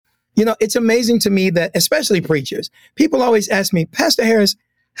It's amazing to me that, especially preachers, people always ask me, Pastor Harris,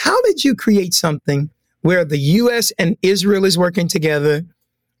 how did you create something where the U.S. and Israel is working together?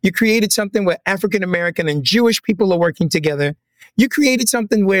 You created something where African American and Jewish people are working together. You created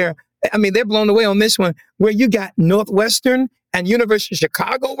something where, they're blown away on this one, where you got Northwestern and University of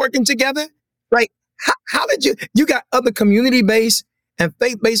Chicago working together, right? How did you got other community-based and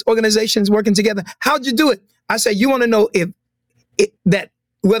faith-based organizations working together? How'd you do it? I say, you want to know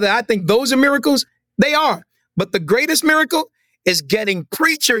whether I think those are miracles? They are. But the greatest miracle is getting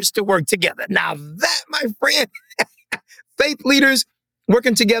preachers to work together. Now that, my friend, faith leaders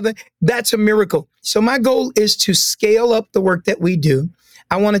working together, that's a miracle. So my goal is to scale up the work that we do.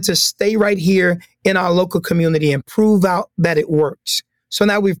 I wanted to stay right here in our local community and prove out that it works. So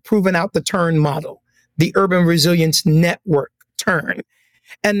now we've proven out the TURN model, the Urban Resilience Network, TURN.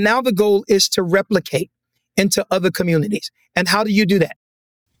 And now the goal is to replicate into other communities. And how do you do that?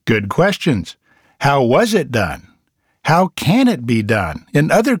 Good questions. How was it done? How can it be done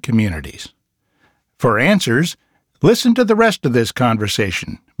in other communities? For answers, listen to the rest of this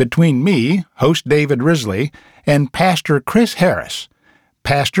conversation between me, host David Risley, and Pastor Chris Harris,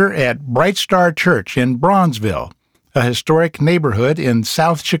 pastor at Bright Star Church in Bronzeville, a historic neighborhood in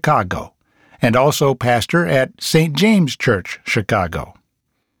South Chicago, and also pastor at St. James Church, Chicago.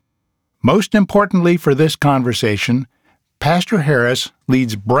 Most importantly for this conversation, Pastor Harris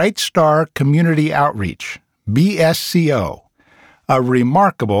leads Bright Star Community Outreach, BSCO, a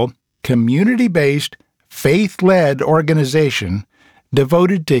remarkable community-based, faith-led organization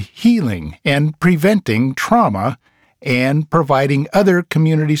devoted to healing and preventing trauma and providing other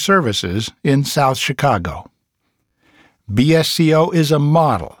community services in South Chicago. BSCO is a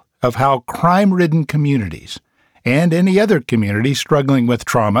model of how crime-ridden communities and any other community struggling with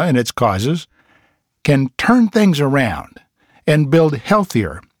trauma and its causes can turn things around and build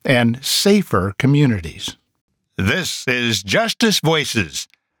healthier and safer communities. This is Justice Voices,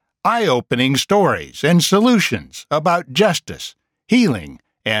 eye-opening stories and solutions about justice, healing,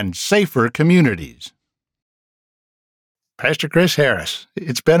 and safer communities. Pastor Chris Harris,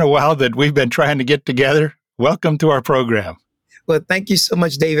 it's been a while that we've been trying to get together. Welcome to our program. Well, thank you so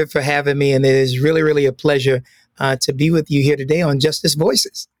much, David, for having me. And it is really, really a pleasure to be with you here today on Justice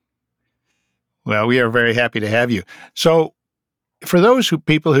Voices. Well, we are very happy to have you. So, for those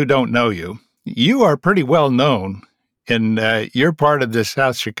people who don't know you, you are pretty well known in your part of the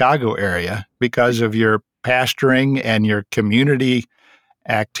South Chicago area because of your pastoring and your community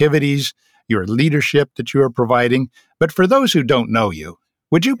activities, your leadership that you are providing. But for those who don't know you,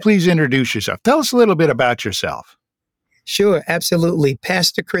 would you please introduce yourself? Tell us a little bit about yourself. Sure, absolutely.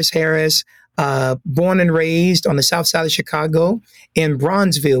 Pastor Chris Harris, born and raised on the south side of Chicago in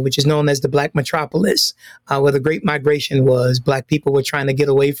Bronzeville, which is known as the Black Metropolis, where the Great Migration was. Black people were trying to get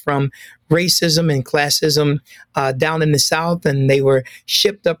away from racism and classism down in the South, and they were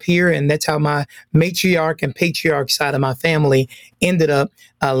shipped up here. And that's how my matriarch and patriarch side of my family ended up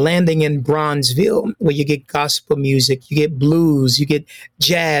landing in Bronzeville, where you get gospel music, you get blues, you get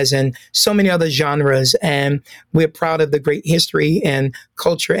jazz, and so many other genres. And we're proud of the great history and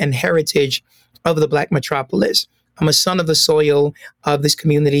culture and heritage of the Black Metropolis. I'm a son of the soil of this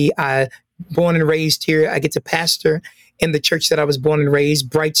community. I born and raised here. I get to pastor in the church that I was born and raised,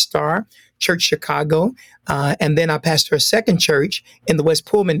 Bright Star Church, Chicago. And then I pastor a second church in the West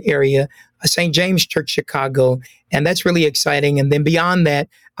Pullman area, St. James Church, Chicago. And that's really exciting. And then beyond that,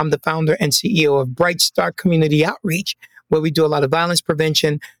 I'm the founder and CEO of Bright Star Community Outreach, where we do a lot of violence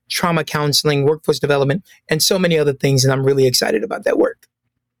prevention, trauma counseling, workforce development, and so many other things. And I'm really excited about that work.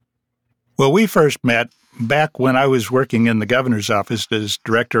 Well, we first met back when I was working in the governor's office as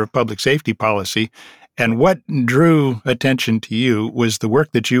director of public safety policy. And what drew attention to you was the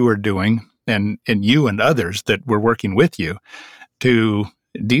work that you were doing, and you and others that were working with you, to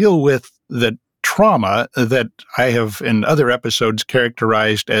deal with the trauma that I have in other episodes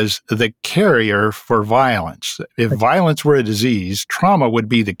characterized as the carrier for violence. If violence were a disease, trauma would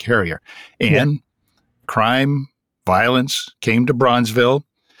be the carrier. And crime, violence came to Bronzeville,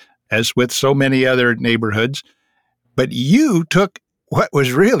 as with so many other neighborhoods. But you took what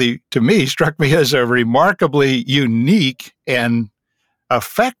was really, to me, struck me as a remarkably unique and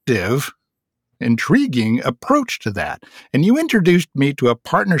effective, intriguing approach to that. And you introduced me to a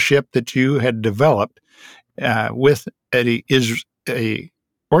partnership that you had developed with a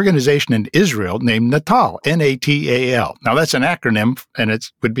organization in Israel named NATAL, NATAL. Now, that's an acronym, and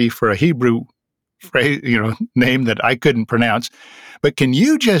it would be for a Hebrew phrase, name that I couldn't pronounce. But can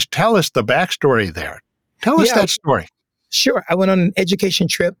you just tell us the backstory there? Tell us that story. Sure. I went on an education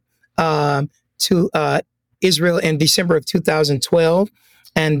trip to Israel in December of 2012.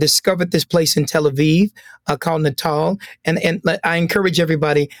 and discovered this place in Tel Aviv called Natal. And I encourage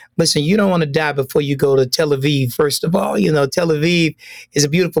everybody, listen, you don't want to die before you go to Tel Aviv, first of all. Tel Aviv is a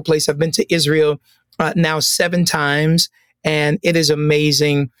beautiful place. I've been to Israel now 7 times, and it is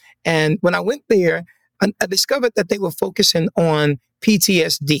amazing. And when I went there, I discovered that they were focusing on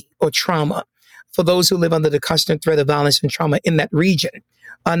PTSD or trauma for those who live under the constant threat of violence and trauma in that region.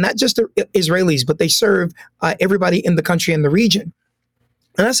 Not just the Israelis, but they serve everybody in the country and the region.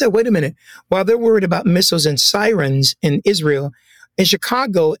 And I said, wait a minute, while they're worried about missiles and sirens in Israel, in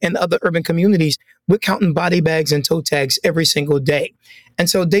Chicago and other urban communities, we're counting body bags and toe tags every single day. And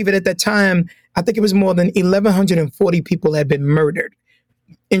so, David, at that time, I think it was more than 1,140 people had been murdered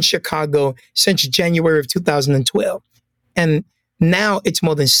in Chicago since January of 2012. And now it's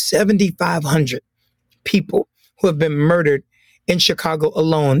more than 7,500 people who have been murdered in Chicago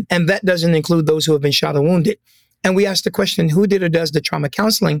alone. And that doesn't include those who have been shot or wounded. And we asked the question, who did or does the trauma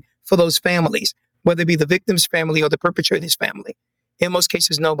counseling for those families, whether it be the victim's family or the perpetrator's family? In most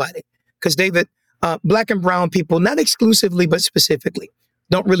cases, nobody. Because, David, Black and brown people, not exclusively, but specifically,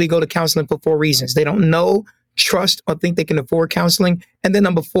 don't really go to counseling for 4 reasons. They don't know, trust, or think they can afford counseling. And then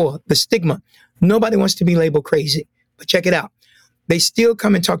number 4, the stigma. Nobody wants to be labeled crazy. But check it out. They still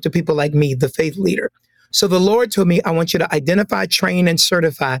come and talk to people like me, the faith leader. So the Lord told me, I want you to identify, train, and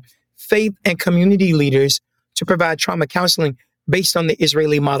certify faith and community leaders to provide trauma counseling based on the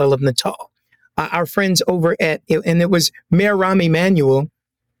Israeli model of Natal. Our friends over and it was Mayor Rahm Emanuel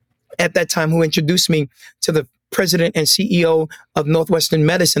at that time who introduced me to the president and CEO of Northwestern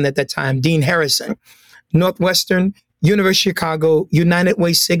Medicine at that time, Dean Harrison. Northwestern, University of Chicago, United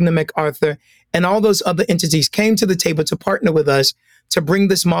Way, Cigna, MacArthur, and all those other entities came to the table to partner with us to bring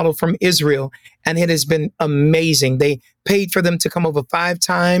this model from Israel. And it has been amazing. They paid for them to come over 5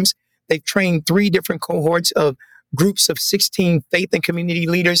 times. They've trained 3 different cohorts of groups of 16 faith and community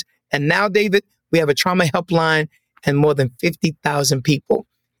leaders. And now, David, we have a trauma helpline, and more than 50,000 people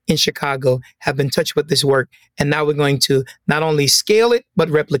in Chicago have been touched with this work. And now we're going to not only scale it, but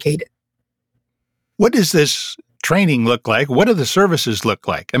replicate it. What does this training look like? What do the services look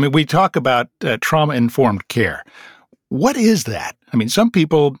like? I mean, we talk about trauma-informed care. What is that? I mean, some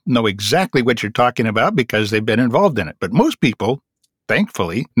people know exactly what you're talking about because they've been involved in it, but most people,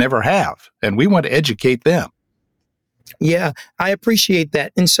 thankfully, never have, and we want to educate them. Yeah, I appreciate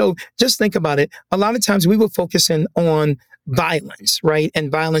that. And so just think about it. A lot of times we were focusing on violence, right?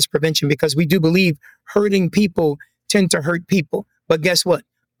 And violence prevention, because we do believe hurting people tend to hurt people. But guess what?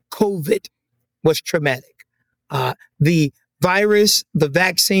 COVID was traumatic. The virus, the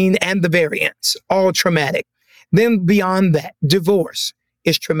vaccine, and the variants, all traumatic. Then beyond that, divorce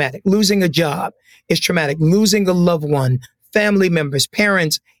is traumatic. Losing a job is traumatic. Losing a loved one, family members,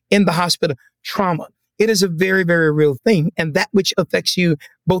 parents in the hospital, trauma. It is a very, very real thing. And that which affects you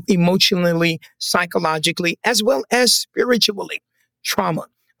both emotionally, psychologically, as well as spiritually, trauma.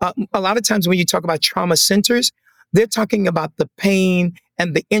 A lot of times when you talk about trauma centers, they're talking about the pain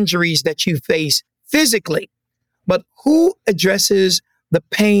and the injuries that you face physically. But who addresses the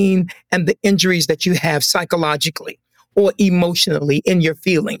pain and the injuries that you have psychologically or emotionally in your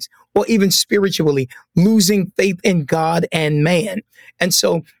feelings, or even spiritually, losing faith in God and man? And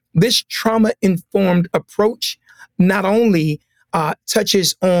so this trauma-informed approach not only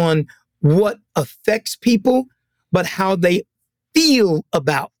touches on what affects people, but how they feel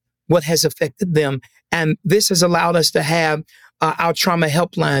about what has affected them. And this has allowed us to have our trauma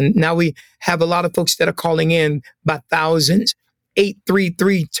helpline. Now we have a lot of folks that are calling in by thousands.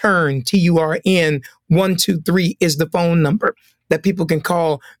 833-TURN, TURN, 123 is the phone number that people can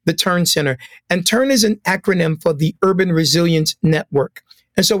call the TURN Center. And TURN is an acronym for the Urban Resilience Network.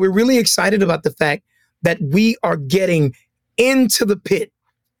 And so we're really excited about the fact that we are getting into the pit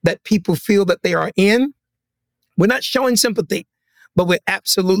that people feel that they are in. We're not showing sympathy, but we're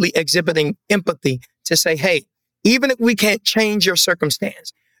absolutely exhibiting empathy to say, hey, even if we can't change your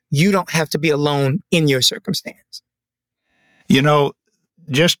circumstance, you don't have to be alone in your circumstance. You know,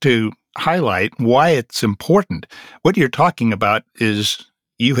 just to highlight why it's important, what you're talking about is,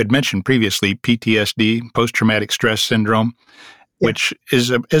 you had mentioned previously, PTSD, post-traumatic stress syndrome, which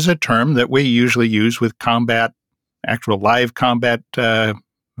is a term that we usually use with actual live combat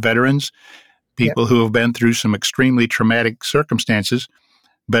veterans, people who have been through some extremely traumatic circumstances.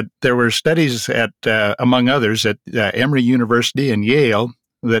 But there were studies at, among others, at Emory University and Yale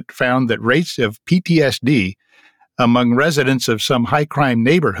that found that rates of PTSD among residents of some high-crime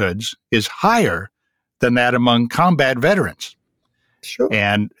neighborhoods is higher than that among combat veterans. Sure.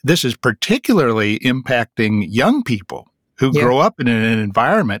 And this is particularly impacting young people who grow up in an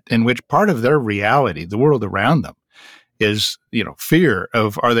environment in which part of their reality, the world around them, is, fear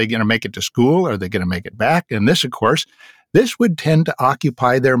of, are they going to make it to school? Are they going to make it back? And this, of course, this would tend to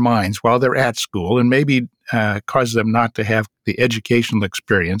occupy their minds while they're at school and maybe cause them not to have the educational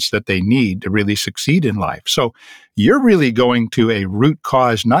experience that they need to really succeed in life. So you're really going to a root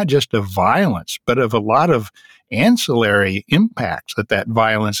cause, not just of violence, but of a lot of ancillary impacts that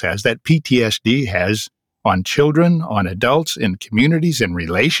violence has, that PTSD has on children, on adults, in communities, in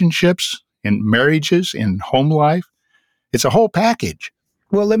relationships, in marriages, in home life. It's a whole package.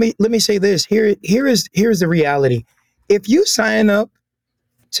 Well, let me say this. Here's the reality. If you sign up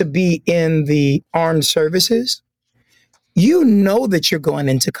to be in the armed services, you know that you're going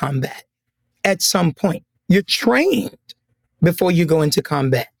into combat at some point. You're trained before you go into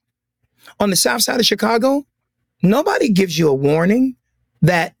combat. On the south side of Chicago, nobody gives you a warning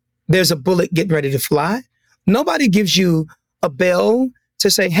that there's a bullet getting ready to fly. Nobody gives you a bell to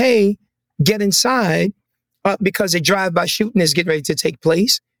say, hey, get inside, because a drive-by shooting is getting ready to take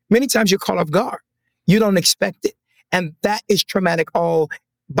place. Many times you're caught off guard. You don't expect it. And that is traumatic all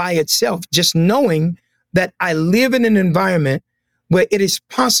by itself, just knowing that I live in an environment where it is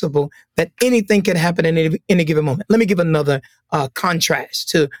possible that anything can happen in any given moment. Let me give another contrast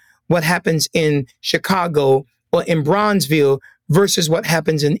to what happens in Chicago or in Bronzeville versus what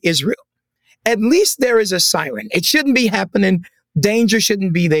happens in Israel. At least there is a siren. It shouldn't be happening. Danger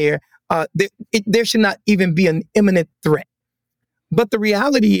shouldn't be there. There should not even be an imminent threat. But the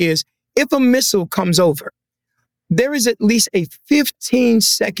reality is, if a missile comes over, there is at least a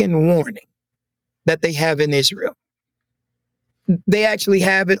 15-second warning that they have in Israel. They actually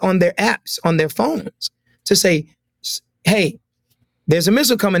have it on their apps, on their phones, to say, hey, there's a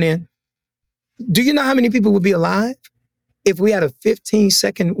missile coming in. Do you know how many people would be alive if we had a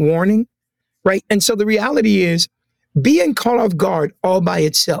 15-second warning, right? And so the reality is, being caught off guard all by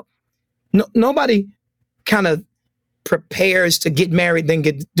itself, nobody kind of prepares to get married, then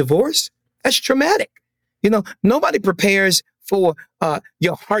get divorced. That's traumatic. Nobody prepares for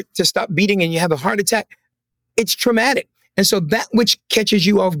your heart to stop beating and you have a heart attack. It's traumatic. And so that which catches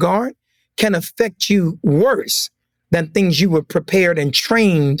you off guard can affect you worse than things you were prepared and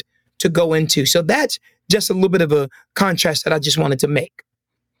trained to go into. So that's just a little bit of a contrast that I just wanted to make.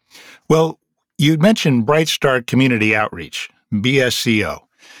 Well, you mentioned Bright Star Community Outreach, BSCO.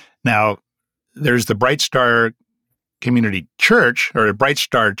 Now, there's the Bright Star Community Church, or Bright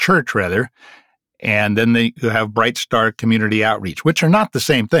Star Church, rather, and then you have Bright Star Community Outreach, which are not the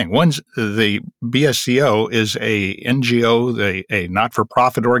same thing. The BSCO is a NGO, a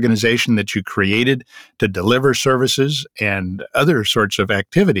not-for-profit organization that you created to deliver services and other sorts of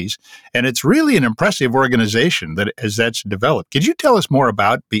activities. And it's really an impressive organization that's developed. Could you tell us more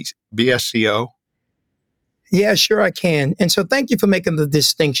about BSCO? Yeah, sure I can. And so thank you for making the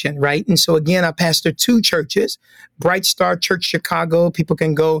distinction, right? And so again, I pastor two churches, Bright Star Church Chicago. People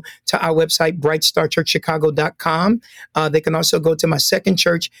can go to our website, brightstarchurchchicago.com. They can also go to my second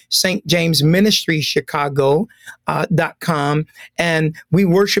church, St. James Ministry Chicago.com. And we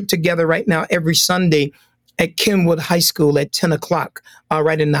worship together right now every Sunday at Kenwood High School at 10 o'clock,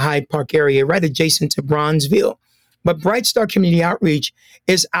 right in the Hyde Park area, right adjacent to Bronzeville. But Bright Star Community Outreach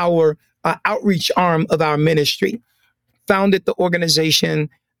is our outreach arm of our ministry. Founded the organization.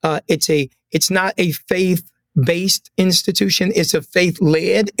 It's not a faith-based institution. It's a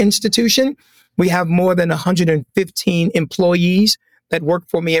faith-led institution. We have more than 115 employees that work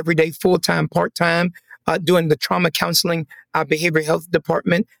for me every day, full-time, part-time, doing the trauma counseling, our behavioral health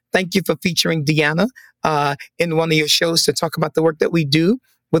department. Thank you for featuring Deanna in one of your shows to talk about the work that we do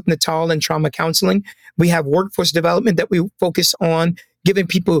with NATAL and trauma counseling. We have workforce development that we focus on, giving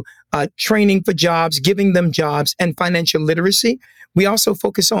people training for jobs, giving them jobs, and financial literacy. We also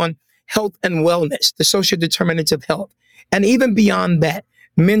focus on health and wellness, the social determinants of health. And even beyond that,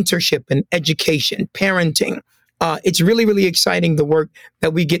 mentorship and education, parenting. It's really, really exciting, the work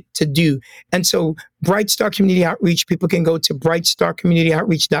that we get to do. And so Bright Star Community Outreach, people can go to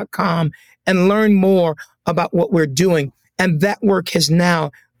brightstarcommunityoutreach.com and learn more about what we're doing. And that work has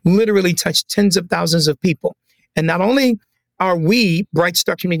now literally touched tens of thousands of people. And not only are we, Bright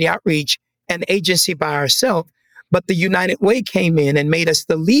Star Community Outreach, an agency by ourselves, but the United Way came in and made us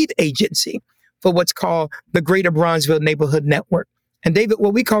the lead agency for what's called the Greater Bronzeville Neighborhood Network. And David,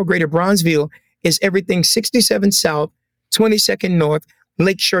 what we call Greater Bronzeville is everything 67 South, 22nd North,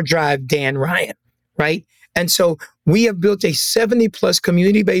 Lakeshore Drive, Dan Ryan, right? And so we have built a 70-plus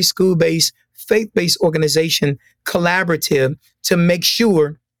community-based, school-based, faith-based organization, collaborative, to make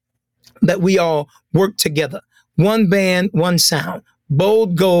sure that we all work together. One band, one sound,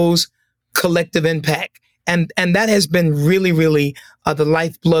 bold goals, collective impact. And that has been really, really the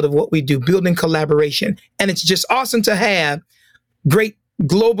lifeblood of what we do, building collaboration. And it's just awesome to have great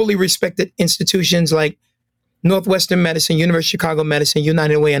globally respected institutions like Northwestern Medicine, University of Chicago Medicine,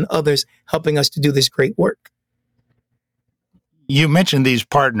 United Way, and others helping us to do this great work. You mentioned these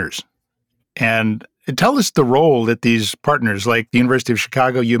partners, and tell us the role that these partners, like the University of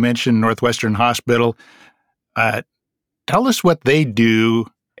Chicago, you mentioned Northwestern Hospital, tell us what they do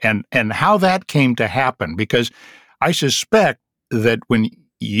and how that came to happen, because I suspect that when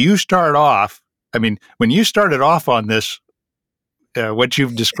you started off on this, what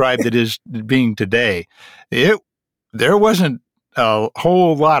you've described it as being today, there wasn't a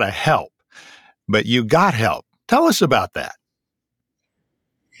whole lot of help, but you got help. Tell us about that.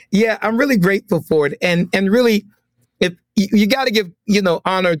 Yeah, I'm really grateful for it. And really, if you got to give,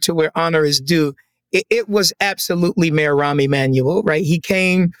 honor to where honor is due. It was absolutely Mayor Rahm Emanuel, right? He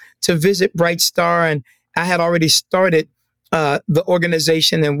came to visit Bright Star, and I had already started the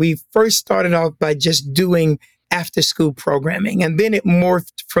organization. And we first started off by just doing after school programming. And then it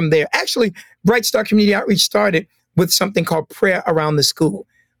morphed from there. Actually, Bright Star Community Outreach started with something called Prayer Around the School.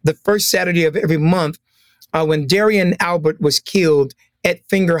 The first Saturday of every month, when Darian Albert was killed at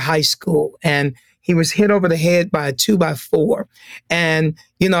Finger High School, and he was hit over the head by a 2x4. And,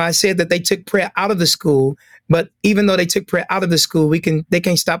 I said that they took prayer out of the school, but even though they took prayer out of the school, they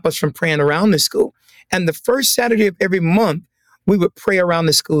can't stop us from praying around the school. And the first Saturday of every month, we would pray around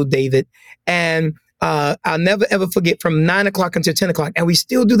the school, David. And I'll never, ever forget, from 9 o'clock until 10 o'clock. And we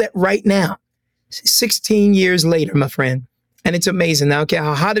still do that right now, 16 years later, my friend. And it's amazing. Now, okay,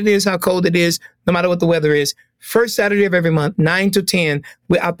 how hot it is, how cold it is, no matter what the weather is, first Saturday of every month, 9 to 10,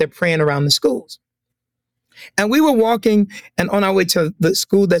 we're out there praying around the schools. And we were walking and on our way to the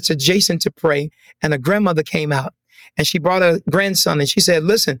school that's adjacent to pray. And a grandmother came out and she brought her grandson and she said,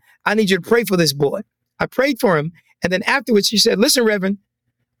 listen, I need you to pray for this boy. I prayed for him. And then afterwards, she said, listen, Reverend,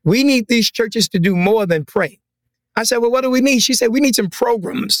 we need these churches to do more than pray. I said, well, what do we need? She said, we need some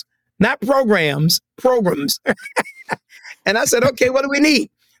programs, not programs, programs. And I said, okay, what do we need?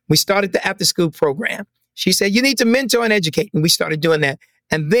 We started the after school program. She said, you need to mentor and educate. And we started doing that.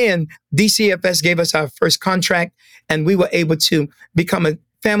 And then DCFS gave us our first contract, and we were able to become a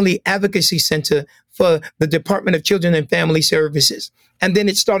family advocacy center for the Department of Children and Family Services. And then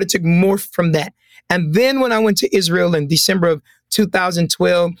it started to morph from that. And then when I went to Israel in December of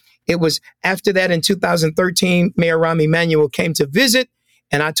 2012, it was after that in 2013, Mayor Rahm Emanuel came to visit,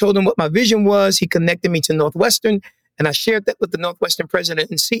 and I told him what my vision was. He connected me to Northwestern, and I shared that with the Northwestern president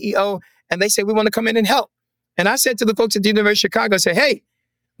and CEO, and they said, we want to come in and help. And I said to the folks at the University of Chicago, I said, hey,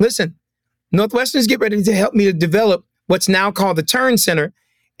 listen, Northwestern's get ready to help me to develop what's now called the Turn Center.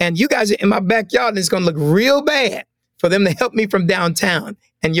 And you guys are in my backyard, and it's going to look real bad for them to help me from downtown.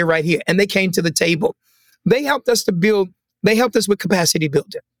 And you're right here. And they came to the table. They helped us with capacity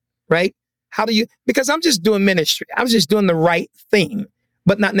building, right? Because I'm just doing ministry. I was just doing the right thing,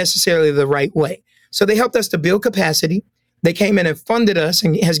 but not necessarily the right way. So they helped us to build capacity. They came in and funded us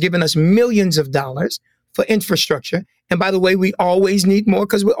and has given us millions of dollars for infrastructure. And by the way, we always need more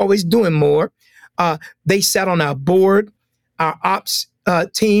because we're always doing more. They sat on our board, our ops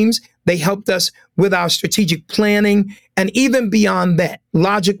teams. They helped us with our strategic planning. And even beyond that,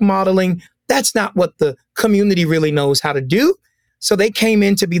 logic modeling, that's not what the community really knows how to do. So they came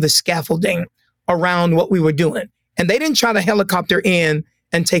in to be the scaffolding around what we were doing. And they didn't try to helicopter in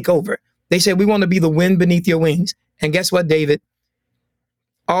and take over. They said, we want to be the wind beneath your wings. And guess what, David?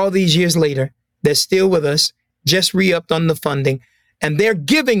 All these years later, they're still with us, just re-upped on the funding, and they're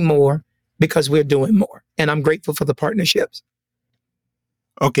giving more because we're doing more. And I'm grateful for the partnerships.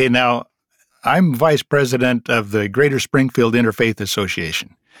 Okay, now I'm vice president of the Greater Springfield Interfaith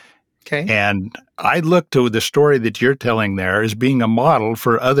Association. Okay. And I look to the story that you're telling there as being a model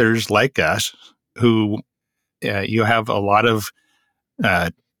for others like us who you have a lot of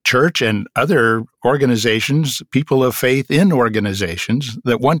church and other organizations, people of faith in organizations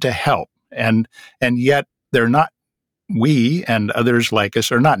that want to help. And yet they're not, we and others like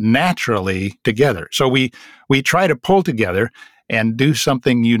us are not naturally together. So we try to pull together and do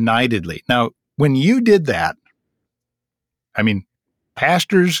something unitedly. Now, when you did that, I mean,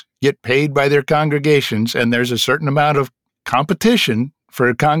 pastors get paid by their congregations, and there's a certain amount of competition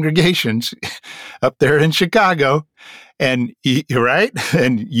for congregations up there in Chicago. And right?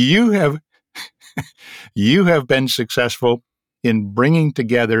 And you have been successful in bringing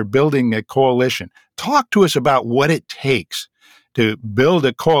together, building a coalition. Talk to us about what it takes to build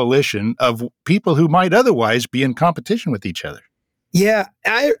a coalition of people who might otherwise be in competition with each other. Yeah,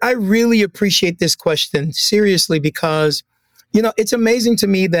 I really appreciate this question, seriously, because It's amazing to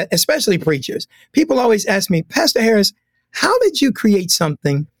me that, especially preachers, people always ask me, Pastor Harris, how did you create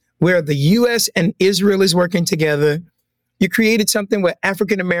something where the U.S. and Israel is working together? You created something where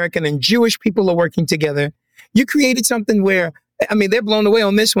African American and Jewish people are working together. You created something where, they're blown away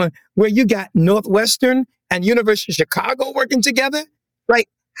on this one, where you got Northwestern and University of Chicago working together, right?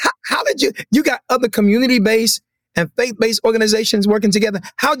 How did you got other community-based and faith-based organizations working together?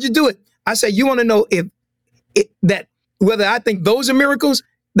 How'd you do it? I say, you want to know whether I think those are miracles?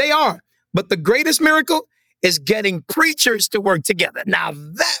 They are. But the greatest miracle is getting preachers to work together. Now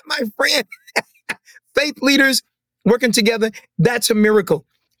that, my friend, faith leaders working together, that's a miracle.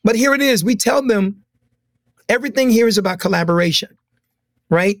 But here it is. We tell them everything here is about collaboration,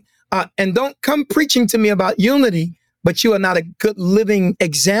 right? And don't come preaching to me about unity, but you are not a good living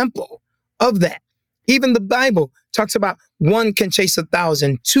example of that. Even the Bible talks about one can chase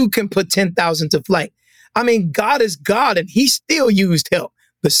 1,000, two can put 10,000 to flight. God is God, and he still used help,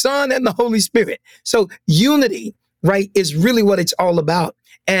 the Son and the Holy Spirit. So unity, right, is really what it's all about,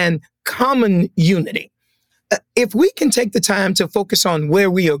 and common unity. If we can take the time to focus on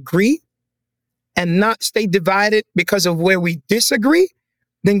where we agree and not stay divided because of where we disagree,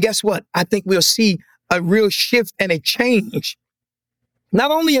 then guess what? I think we'll see a real shift and a change,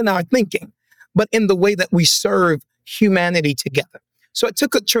 not only in our thinking, but in the way that we serve humanity together. So it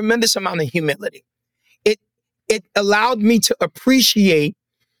took a tremendous amount of humility. It allowed me to appreciate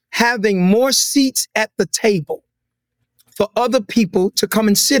having more seats at the table for other people to come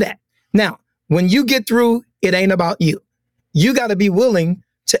and sit at. Now, when you get through, it ain't about you. You got to be willing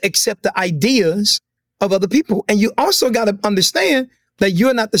to accept the ideas of other people. And you also got to understand that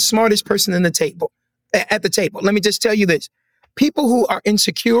you're not the smartest person at the table. Let me just tell you this. People who are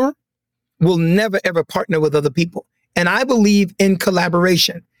insecure will never, ever partner with other people. And I believe in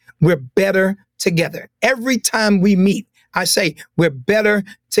collaboration. We're better together. Every time we meet, I say we're better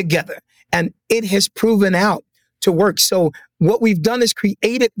together. And it has proven out to work. So what we've done is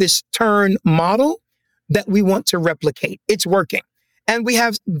created this turn model that we want to replicate. It's working. And we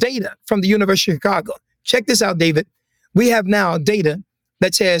have data from the University of Chicago. Check this out, David. We have now data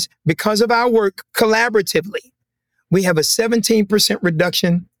that says because of our work collaboratively, we have a 17%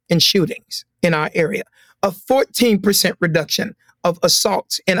 reduction in shootings in our area, a 14% reduction of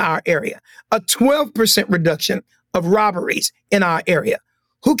assaults in our area, a 12% reduction of robberies in our area.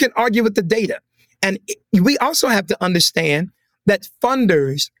 Who can argue with the data? And we also have to understand that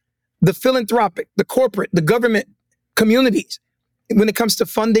funders, the philanthropic, the corporate, the government communities, when it comes to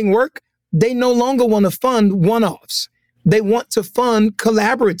funding work, they no longer want to fund one-offs. They want to fund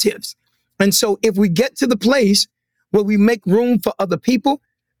collaboratives. And so if we get to the place where we make room for other people,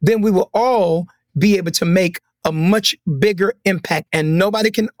 then we will all be able to make a much bigger impact, and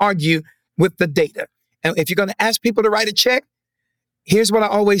nobody can argue with the data. And if you're going to ask people to write a check, here's what I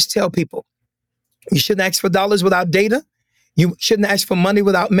always tell people. You shouldn't ask for dollars without data. You shouldn't ask for money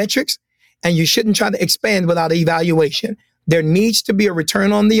without metrics, and you shouldn't try to expand without evaluation. There needs to be a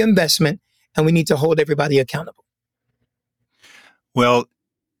return on the investment, and we need to hold everybody accountable. Well,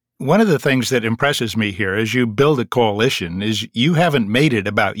 one of the things that impresses me here as you build a coalition is you haven't made it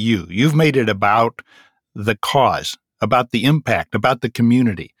about you. You've made it about the cause, about the impact, about the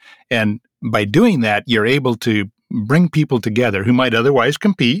community. And by doing that, you're able to bring people together who might otherwise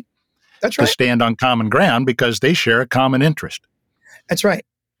compete. That's right. To stand on common ground because they share a common interest. That's right.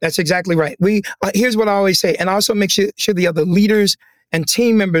 That's exactly right. Here's what I always say, and I also make sure the other leaders and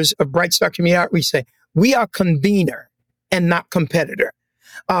team members of Bright Star Community Outreach say, we are convener and not competitor.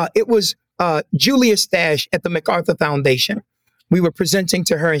 It was Julia Stash at the MacArthur Foundation. We were presenting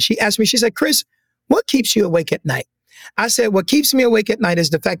to her, and she asked me, she said, Chris, what keeps you awake at night? I said, what keeps me awake at night is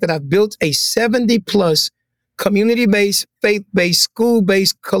the fact that I've built a 70-plus community-based, faith-based,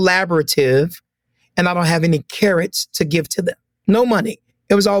 school-based collaborative, and I don't have any carrots to give to them. No money.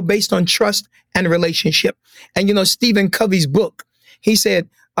 It was all based on trust and relationship. And Stephen Covey's book, he said,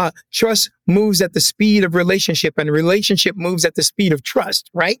 trust moves at the speed of relationship, and relationship moves at the speed of trust,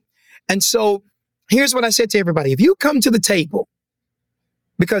 right? And so here's what I said to everybody. If you come to the table,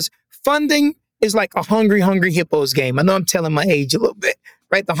 because funding is like a hungry hippos game. I know I'm telling my age a little bit,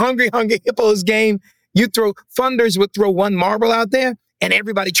 right? The hungry hippos game, funders would throw one marble out there and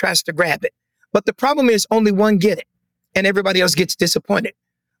everybody tries to grab it. But the problem is only one get it and everybody else gets disappointed.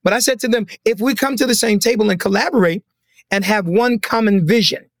 But I said to them, if we come to the same table and collaborate and have one common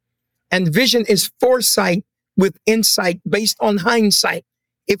vision, and vision is foresight with insight based on hindsight.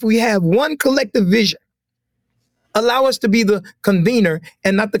 If we have one collective vision, allow us to be the convener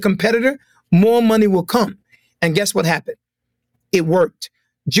and not the competitor, more money will come. And guess what happened? It worked.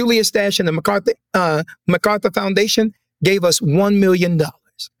 Julia Stash and the MacArthur Foundation, gave us $1 million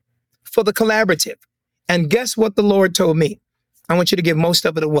for the collaborative. And guess what the Lord told me? I want you to give most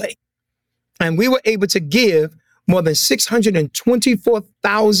of it away. And we were able to give more than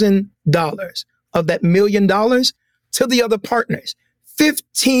 $624,000 of that $1 million to the other partners.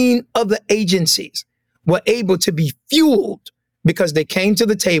 15 other agencies were able to be fueled because they came to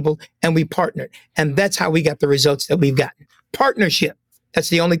the table and we partnered. And that's how we got the results that we've gotten. Partnership. That's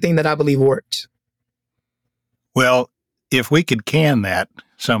the only thing that I believe works. Well, if we could can that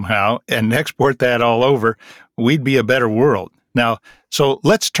somehow and export that all over, we'd be a better world. Now, so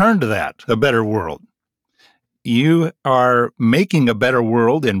let's turn to that, a better world. You are making a better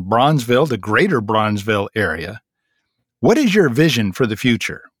world in Bronzeville, the greater Bronzeville area. What is your vision for the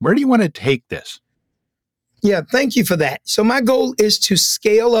future? Where do you want to take this? Yeah, thank you for that. So my goal is to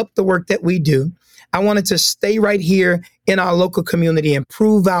scale up the work that we do. I wanted to stay right here in our local community and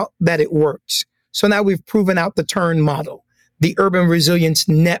prove out that it works. So now we've proven out the TURN model, the Urban Resilience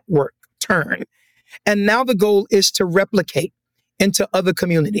Network, TURN. And now the goal is to replicate into other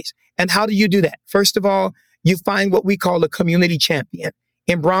communities. And how do you do that? First of all, you find what we call a community champion.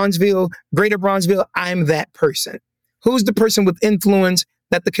 In Bronzeville, Greater Bronzeville, I'm that person. Who's the person with influence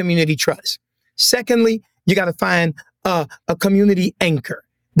that the community trusts? Secondly, you got to find a community anchor.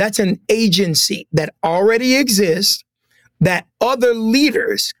 That's an agency that already exists that other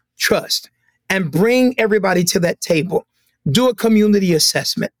leaders trust, and bring everybody to that table. Do a community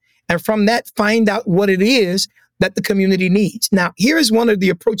assessment. And from that, find out what it is that the community needs. Now, here's one of the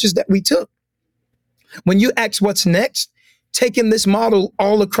approaches that we took. When you ask what's next, taking this model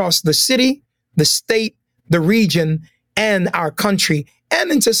all across the city, the state, the region, and our country,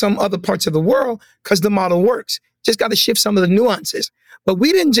 and into some other parts of the world, because the model works. Just got to shift some of the nuances. But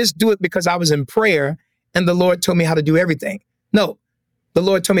we didn't just do it because I was in prayer and the Lord told me how to do everything. No, the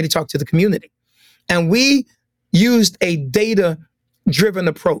Lord told me to talk to the community. And we used a data-driven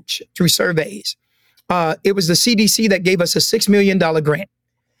approach through surveys. It was the CDC that gave us a $6 million grant.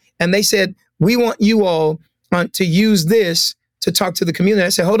 And they said, we want you all to use this to talk to the community. I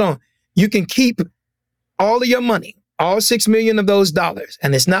said, hold on, you can keep all of your money, all 6 million of those dollars.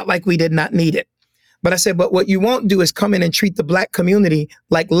 And it's not like we did not need it. But I said, but what you won't do is come in and treat the Black community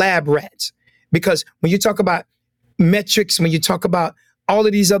like lab rats. Because when you talk about metrics, when you talk about all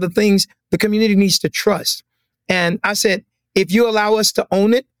of these other things, the community needs to trust. And I said, if you allow us to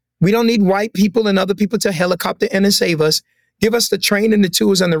own it, we don't need white people and other people to helicopter in and save us. Give us the training, the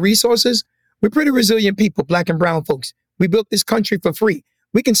tools, and the resources. We're pretty resilient people, Black and brown folks. We built this country for free.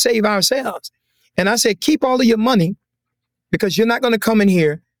 We can save ourselves. And I said, keep all of your money, because you're not going to come in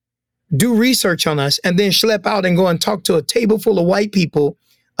here, do research on us, and then schlep out and go and talk to a table full of white people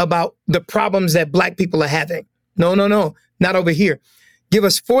about the problems that Black people are having. No, not over here. Give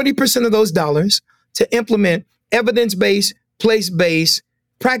us 40% of those dollars to implement evidence-based, place-based,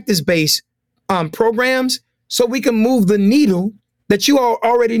 practice-based programs so we can move the needle that you all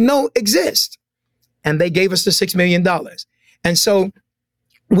already know exists. And they gave us the $6 million. And so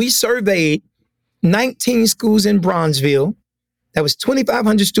we surveyed 19 schools in Bronzeville. That was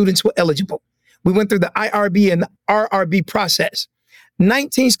 2,500 students were eligible. We went through the IRB and RRB process.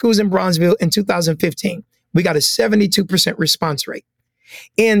 19 schools in Bronzeville in 2015. We got a 72% response rate.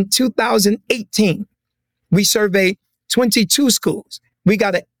 In 2018, we surveyed 22 schools. We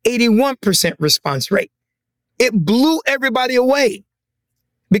got an 81% response rate. It blew everybody away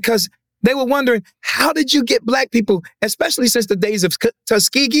because they were wondering, how did you get Black people, especially since the days of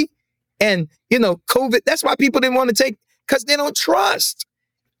Tuskegee and, COVID? That's why people didn't want to take, because they don't trust.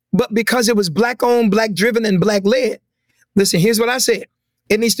 But because it was Black owned, Black driven, and Black led. Listen, here's what I said.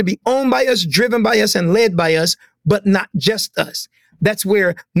 It needs to be owned by us, driven by us, and led by us, but not just us. That's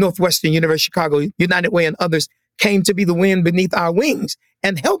where Northwestern University Chicago, United Way, and others came to be the wind beneath our wings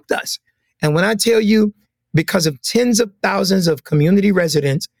and helped us. And when I tell you, because of tens of thousands of community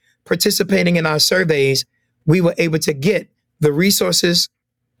residents participating in our surveys, we were able to get the resources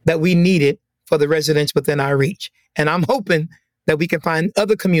that we needed for the residents within our reach. And I'm hoping that we can find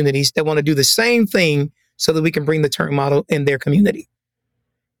other communities that want to do the same thing so that we can bring the TURN model in their community.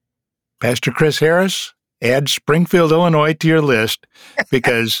 Pastor Chris Harris, add Springfield, Illinois to your list,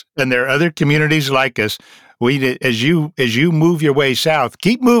 because, and there are other communities like us. As you move your way south,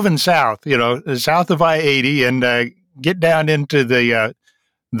 keep moving south, south of I-80, and get down into the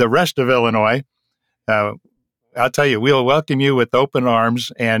rest of Illinois. I'll tell you, we'll welcome you with open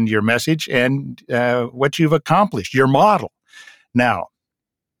arms and your message and what you've accomplished, your model. Now,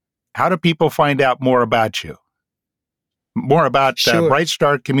 how do people find out more about you? More about Sure. Bright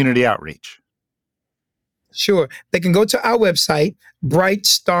Star Community Outreach? Sure. They can go to our website,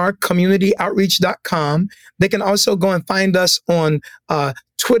 brightstarcommunityoutreach.com. They can also go and find us on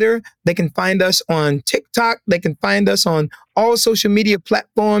Twitter. They can find us on TikTok. They can find us on all social media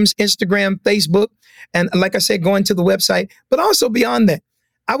platforms, Instagram, Facebook. And like I said, going to the website, but also beyond that,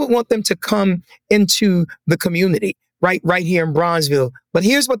 I would want them to come into the community right here in Bronzeville. But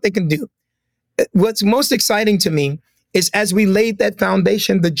here's what they can do. What's most exciting to me is as we laid that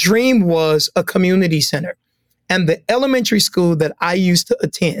foundation, the dream was a community center. And the elementary school that I used to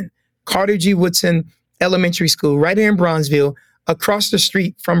attend, Carter G. Woodson Elementary School, right here in Bronzeville, across the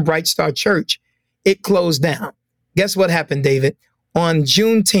street from Bright Star Church, it closed down. Guess what happened, David? On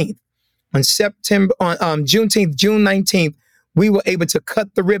Juneteenth, June 19th, we were able to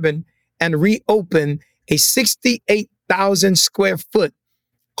cut the ribbon and reopen a 68,000 square foot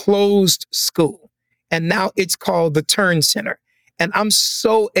closed school. And now it's called the Turn Center. And I'm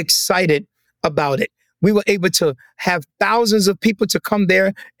so excited about it. We were able to have thousands of people to come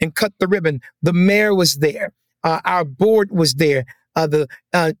there and cut the ribbon. The mayor was there. Our board was there. The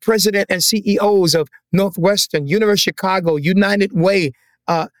president and CEOs of Northwestern, University of Chicago, United Way,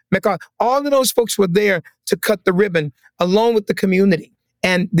 McCarthy, all of those folks were there to cut the ribbon along with the community.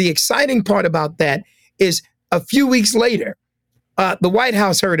 And the exciting part about that is a few weeks later, the White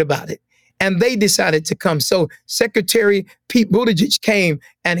House heard about it and they decided to come. So Secretary Pete Buttigieg came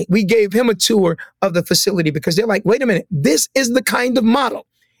and we gave him a tour of the facility because they're like, wait a minute, this is the kind of model.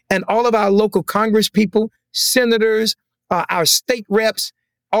 And all of our local Congress people, senators, our state reps,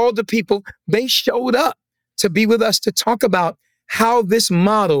 all the people, they showed up to be with us to talk about how this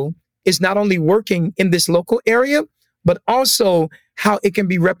model is not only working in this local area, but also how it can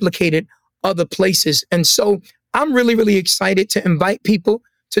be replicated other places. And so I'm really, really excited to invite people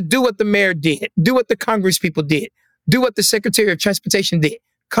to do what the mayor did, do what the Congress people did, do what the Secretary of Transportation did.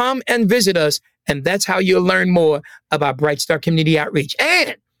 Come and visit us, and that's how you'll learn more about Bright Star Community Outreach.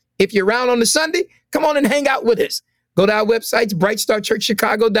 And if you're around on a Sunday, come on and hang out with us. Go to our websites,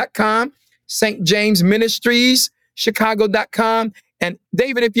 brightstarchurchchicago.com, St. James Ministries, Chicago.com. And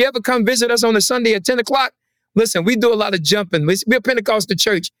David, if you ever come visit us on a Sunday at 10 o'clock, listen, we do a lot of jumping. We're a Pentecostal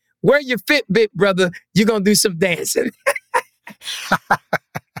church. Wear your Fitbit, brother. You're going to do some dancing.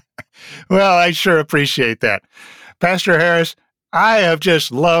 Well, I sure appreciate that. Pastor Harris, I have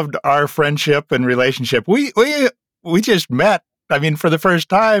just loved our friendship and relationship. We just met, for the first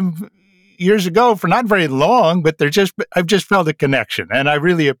time years ago for not very long, but I've just felt a connection, and I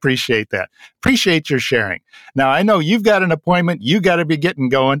really appreciate that. Appreciate your sharing. Now, I know you've got an appointment, you got to be getting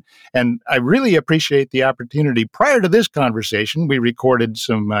going, and I really appreciate the opportunity. Prior to this conversation, we recorded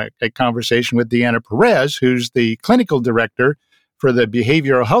a conversation with Deanna Perez, who's the clinical director for the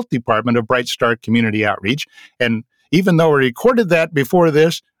Behavioral Health Department of Bright Star Community Outreach. And even though we recorded that before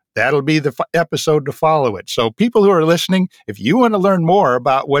this, that'll be the episode to follow it. So people who are listening, if you want to learn more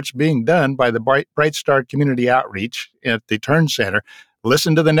about what's being done by the Bright Star Community Outreach at the Turn Center,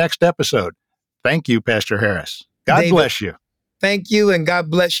 listen to the next episode. Thank you, Pastor Harris. God David, bless you. Thank you, and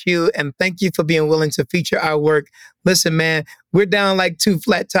God bless you, and thank you for being willing to feature our work. Listen, man, we're down like two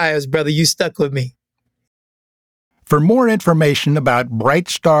flat tires, brother. You stuck with me. For more information about Bright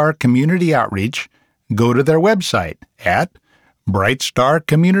Star Community Outreach, go to their website at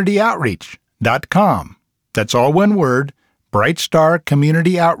brightstarcommunityoutreach.com. That's all one word,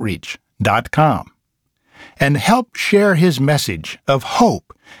 brightstarcommunityoutreach.com. And help share his message of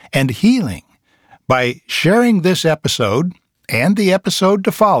hope and healing by sharing this episode and the episode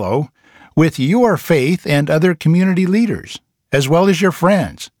to follow with your faith and other community leaders, as well as your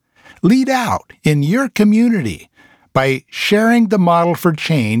friends. Lead out in your community by sharing the model for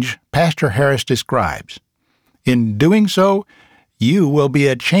change Pastor Harris describes. In doing so, you will be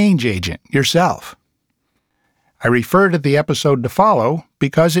a change agent yourself. I refer to the episode to follow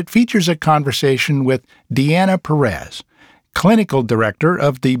because it features a conversation with Deanna Perez, Clinical Director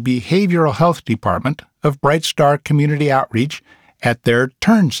of the Behavioral Health Department of Bright Star Community Outreach at their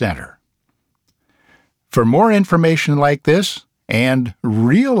Turn Center. For more information like this and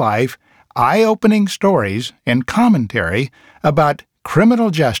real-life, eye-opening stories and commentary about criminal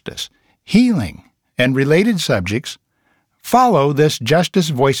justice, healing, and related subjects, follow this Justice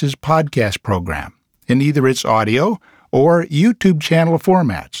Voices podcast program in either its audio or YouTube channel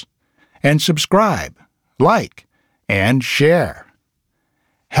formats, and subscribe, like, and share.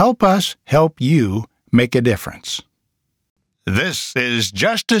 Help us help you make a difference. This is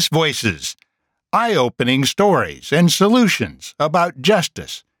Justice Voices, eye-opening stories and solutions about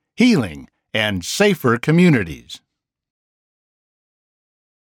justice, healing, and safer communities.